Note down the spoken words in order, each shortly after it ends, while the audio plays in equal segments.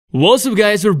What's up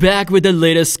guys, we're back with the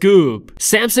latest scoop.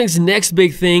 Samsung's next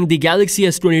big thing, the Galaxy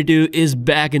S22 is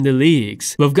back in the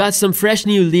leaks. We've got some fresh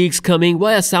new leaks coming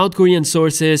via South Korean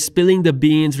sources spilling the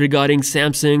beans regarding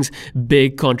Samsung's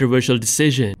big controversial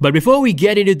decision. But before we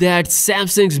get into that,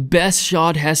 Samsung's best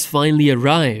shot has finally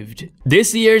arrived.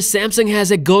 This year, Samsung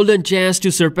has a golden chance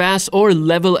to surpass or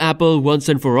level Apple once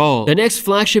and for all. The next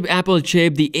flagship Apple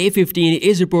chip, the A15,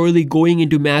 is reportedly going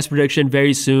into mass production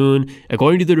very soon.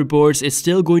 According to the reports, it's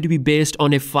still going to be based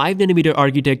on a 5nm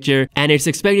architecture, and it's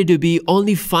expected to be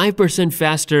only 5%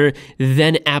 faster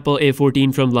than Apple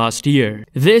A14 from last year.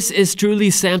 This is truly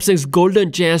Samsung's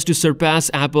golden chance to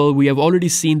surpass Apple. We have already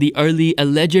seen the early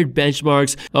alleged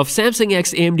benchmarks of Samsung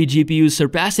X AMD GPUs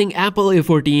surpassing Apple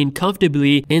A14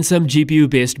 comfortably in some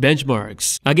GPU-based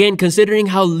benchmarks. Again, considering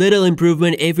how little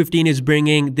improvement A15 is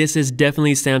bringing, this is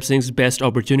definitely Samsung's best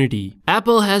opportunity.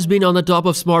 Apple has been on the top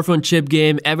of smartphone chip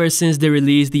game ever since they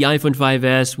released the iPhone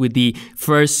 5s with the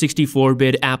first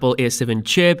 64-bit Apple A7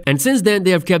 chip, and since then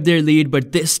they have kept their lead,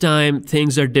 but this time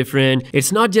things are different.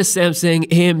 It's not just Samsung,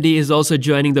 AMD is also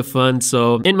joining the fun,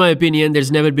 so in my opinion,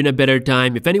 there's never been a better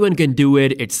time. If anyone can do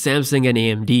it, it's Samsung and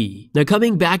AMD. Now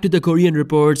coming back to the Korean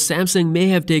reports, Samsung may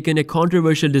have taken a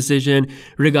controversial decision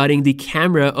regarding the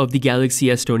camera of the Galaxy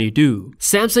S22.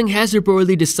 Samsung has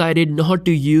reportedly decided not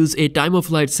to use a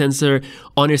time-of-flight sensor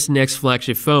on its next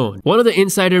flagship phone. One of the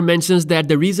insiders mentions that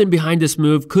the reason behind this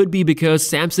move could be because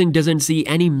Samsung doesn't see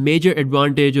any major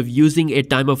advantage of using a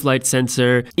time-of-flight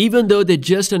sensor, even though they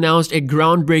just announced a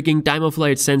groundbreaking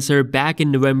time-of-flight sensor back in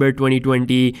November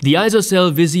 2020. The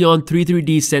ISOCELL Vision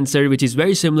 33D sensor, which is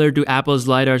very similar to Apple's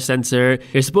LiDAR sensor,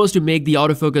 is supposed to make the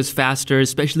autofocus faster,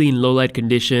 especially in low-light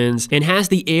conditions, enhance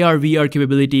the AR/VR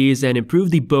capabilities, and improve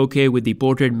the bokeh with the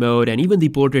portrait mode and even the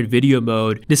portrait video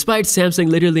mode. Despite Samsung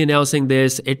literally announcing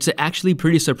this, it's actually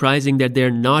pretty surprising that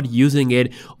they're not using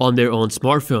it on their own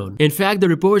smartphone. In fact, the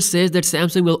report says that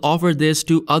Samsung will offer this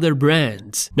to other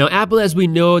brands. Now, Apple, as we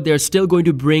know, they're still going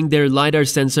to bring their LiDAR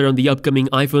sensor on the upcoming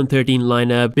iPhone 13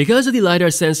 lineup. Because of the LiDAR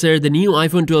sensor, the new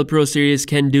iPhone 12 Pro series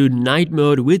can do night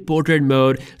mode with portrait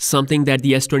mode, something that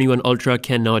the S21 Ultra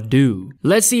cannot do.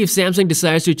 Let's see if Samsung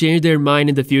decides to change their mind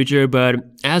in the future, but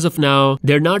as of now,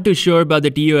 they're not too sure about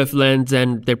the TOF lens,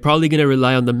 and they're probably gonna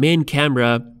rely on the main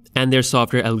camera and their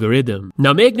software algorithm.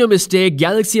 Now make no mistake,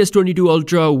 Galaxy S22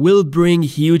 Ultra will bring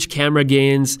huge camera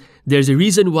gains. There's a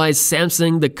reason why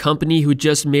Samsung, the company who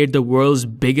just made the world's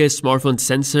biggest smartphone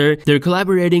sensor, they're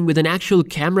collaborating with an actual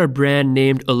camera brand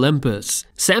named Olympus.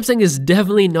 Samsung is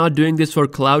definitely not doing this for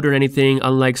clout or anything,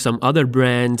 unlike some other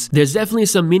brands. There's definitely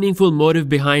some meaningful motive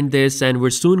behind this, and we're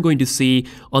soon going to see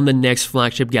on the next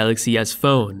flagship Galaxy S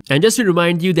phone. And just to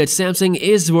remind you that Samsung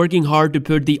is working hard to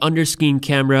put the under-screen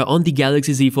camera on the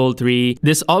Galaxy Z Fold 3.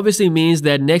 This obviously means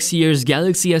that next year's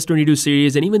Galaxy S22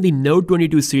 series and even the Note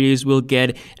 22 series will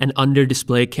get an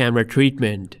under-display camera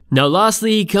treatment. Now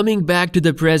lastly, coming back to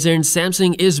the present,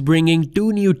 Samsung is bringing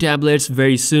two new tablets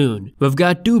very soon. We've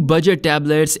got two budget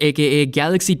tablets, aka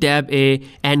Galaxy Tab A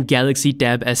and Galaxy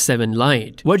Tab S7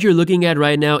 Lite. What you're looking at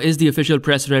right now is the official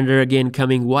press render, again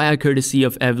coming via courtesy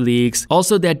of EvLeaks.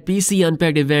 Also, that PC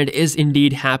Unpacked event is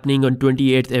indeed happening on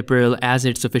 28th April as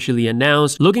it's officially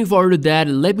announced. Looking forward to that.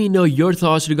 Let me know your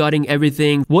thoughts regarding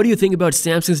everything. What do you think about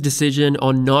Samsung's decision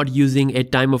on not using a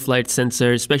time-of-flight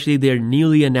sensor, especially their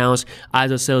newly announced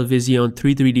ISOCELL Vision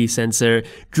 33D sensor?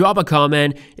 Drop a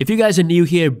comment. If you guys are new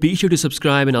here, be sure to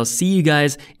subscribe, and I'll see you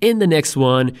guys in the next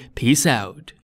one. Peace out.